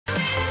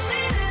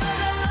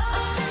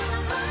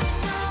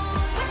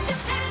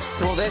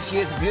There she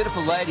is, a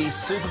beautiful lady,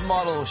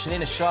 supermodel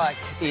Shanina Shaik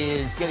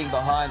is getting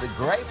behind a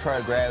great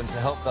program to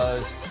help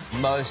those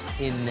most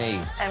in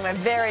need. And we're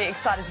very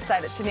excited to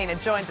say that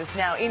Shanina joins us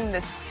now in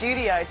the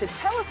studio to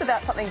tell us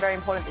about something very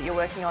important that you're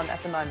working on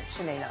at the moment,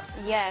 Shanina.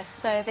 Yes,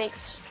 so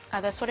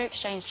the Sweater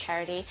Exchange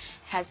charity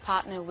has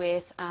partnered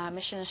with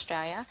Mission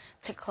Australia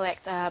to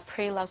collect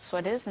pre-loved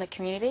sweaters in the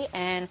community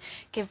and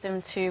give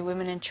them to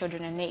women and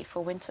children in need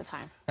for winter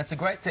time. That's a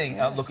great thing.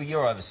 Yeah. Look,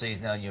 you're overseas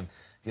now and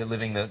you're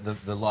living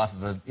the life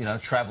of a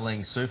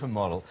travelling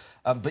supermodel,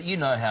 but you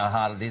know how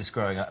hard it is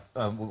growing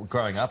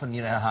up, and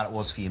you know how hard it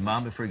was for your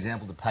mum, for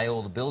example, to pay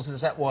all the bills. And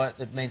is that why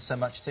it means so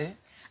much to you?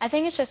 I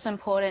think it's just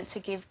important to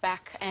give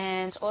back,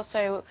 and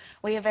also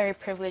we are very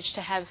privileged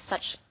to have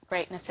such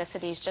great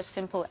necessities, just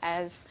simple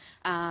as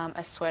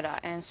a sweater,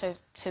 and so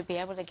to be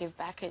able to give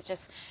back,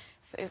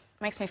 it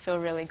makes me feel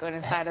really good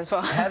inside as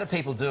well. How do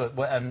people do it,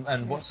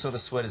 and what sort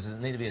of sweaters? Does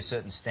it need to be a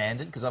certain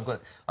standard? Because I've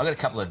got a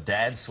couple of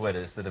dad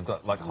sweaters that have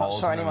got like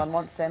holes. I'm not sure in them. anyone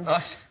wants them. Oh.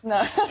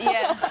 No.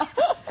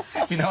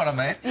 Yeah. Do you know what I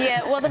mean?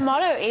 Yeah, well, the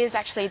motto is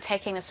actually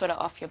taking the sweater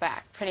off your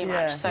back, pretty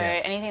much. So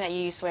anything that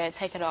you use, wear,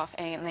 take it off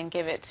and then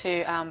give it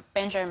to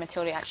Benjo and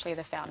Matilda, actually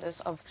the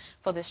founders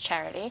for this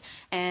charity.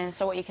 And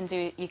so what you can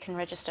do, you can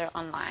register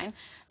online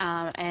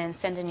and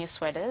send in your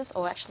sweaters,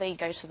 or actually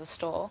go to the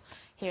store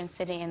here in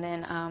Sydney and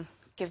then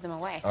give them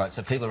away. All right,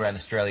 so people around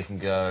Australia can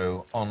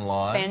go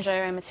online.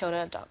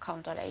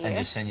 benjoandmatilda.com.au. And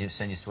just send your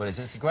sweaters.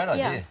 It's a great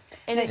idea.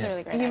 It is a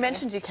really great idea. You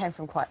mentioned you came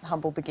from quite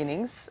humble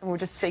beginnings, and we were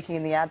just speaking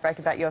in the ad break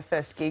about your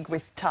first gig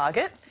with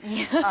Target.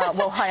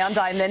 Well,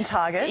 Hyundai and then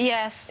Target.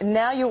 Yes. And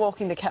now you're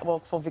walking the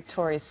catwalk for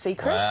Victoria's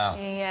Secret. Wow.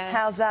 Yeah.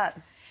 How's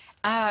that?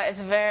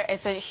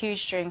 It's a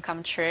huge dream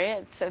come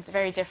true. It's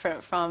very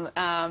different from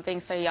being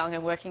so young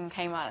and working in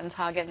Kmart and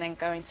Target and then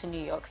going to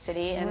New York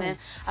City. And then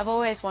I've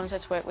always wanted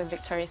to work with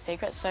Victoria's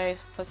Secret, so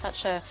for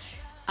such a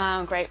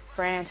great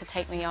brand to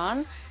take me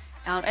on.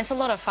 It's a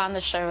lot of fun,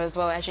 the show, as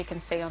well, as you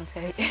can see on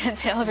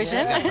television.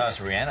 Yeah, going past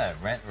Rihanna.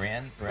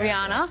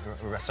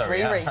 Rihanna. Sorry,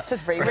 Riri.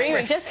 Just Riri.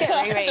 Riri. Just get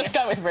Riri. Just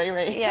go with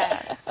Riri.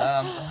 Yeah.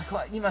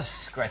 You must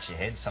scratch your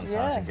head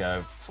sometimes and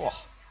go, "Whoa."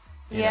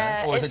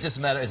 Yeah. Or is it just a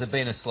matter? Has it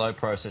been a slow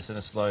process and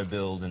a slow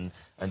build, and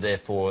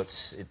therefore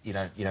you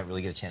don't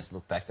really get a chance to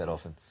look back that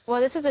often? Well,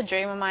 this is a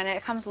dream of mine.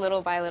 It comes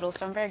little by little,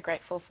 so I'm very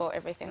grateful for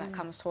everything that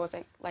comes towards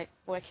it, like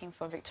working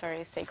for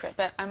Victoria's Secret.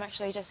 But I'm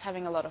actually just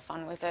having a lot of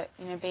fun with it.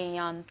 You know, being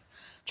young,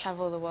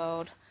 travel the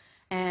world,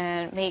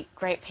 and meet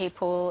great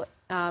people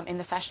in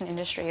the fashion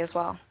industry as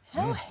well.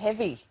 How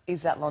heavy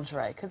is that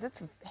lingerie? Because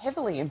it's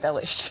heavily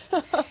embellished.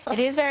 It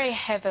is very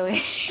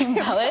heavily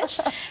embellished.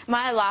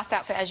 My last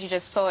outfit, as you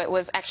just saw, it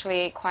was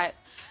actually quite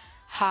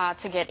hard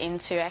to get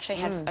into. I actually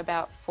had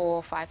about 4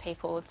 or 5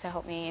 people to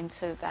help me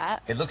into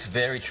that. It looks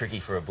very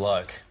tricky for a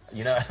bloke.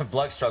 You know,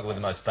 blokes struggle with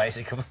the most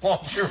basic of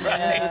lingerie,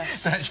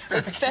 don't you?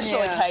 It's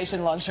special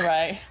occasion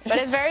lingerie. But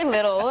it's very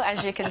little,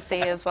 as you can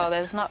see as well.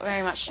 There's not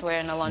very much to wear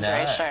in a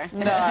lingerie show.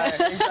 No.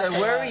 So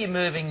where are you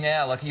moving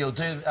now? Like, you'll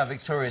do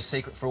Victoria's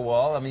Secret for a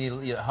while. I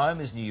mean, your home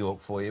is New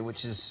York for you,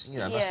 which is,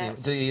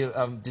 must be...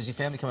 does your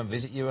family come and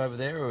visit you over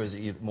there, or is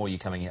it more you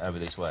coming over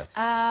this way?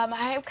 I've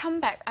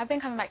been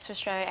coming back to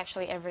Australia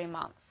actually every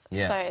month.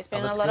 Yeah. So it's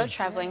been a lot of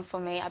travelling for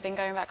me. I've been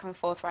going back and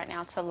forth right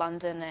now to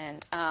London,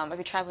 and I'll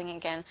be travelling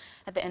again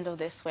at the end of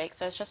this week.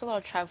 So it's just a lot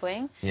of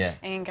travelling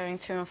and going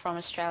to and from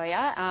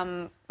Australia.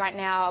 Right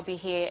now I'll be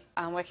here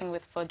working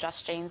for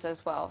Just Jeans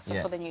as well, so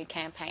for the new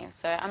campaign.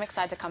 So I'm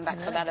excited to come back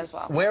for that as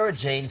well. Where are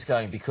jeans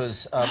going?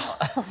 Because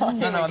I'm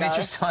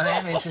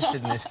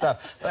interested in this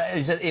stuff.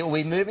 Are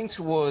we moving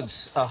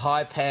towards a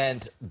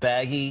high-pant,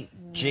 baggy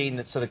jean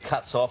that sort of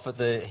cuts off at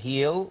the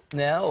heel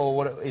now,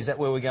 or is that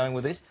where we're going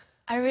with this?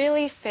 I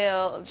really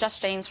feel,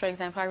 Just Jeans, for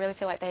example, I really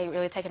feel like they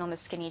really taken on the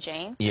skinny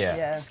jean.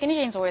 Yeah. Skinny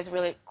jean's always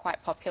really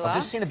quite popular. I've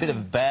just seen a bit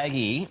of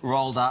baggy,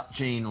 rolled-up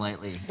jean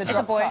lately.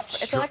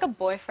 It's like a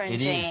boyfriend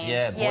jean. It is,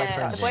 yeah,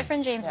 boyfriend jean. The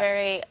boyfriend jean's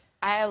very...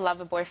 I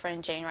love a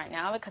boyfriend jean right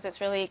now because it's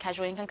really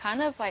casual. You can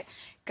kind of like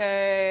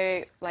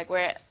go, like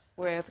wear it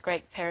with a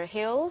great pair of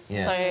heels.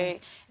 Yeah. So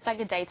it's like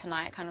a day to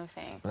night kind of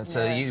thing.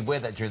 So you wear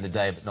that during the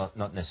day, but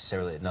not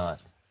necessarily at night.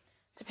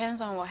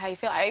 Depends on how you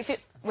feel.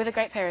 With a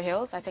great pair of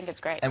heels, I think it's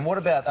great. And what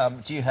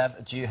about, do you have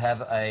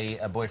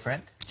a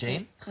boyfriend,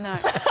 Jean? No.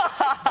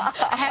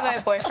 I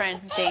have a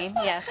boyfriend, Jean,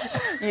 yes.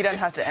 You don't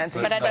have to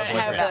answer. But I don't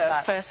have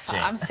the first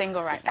part. I'm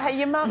single right now. Hey,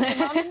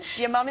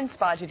 your mum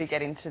inspired you to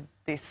get into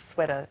this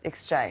sweater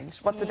exchange.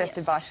 What's the best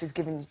advice she's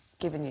given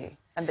you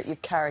and that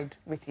you've carried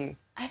with you?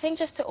 I think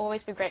just to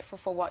always be grateful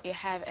for what you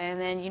have, and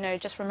then,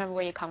 just remember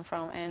where you come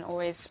from and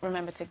always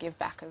remember to give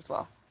back as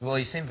well. Well,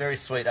 you seem very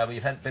sweet.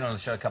 You've been on the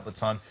show a couple of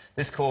times.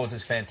 This cause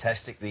is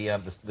fantastic, the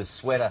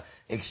sweater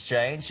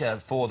exchange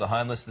for the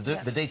homeless.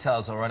 The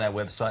details are on our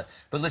website.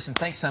 But listen,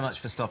 thanks so much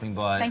for stopping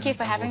by. Thank you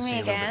for having me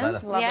again.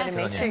 Lovely to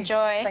meet you.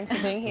 Enjoy. Thanks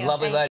for being here. Lovely lady.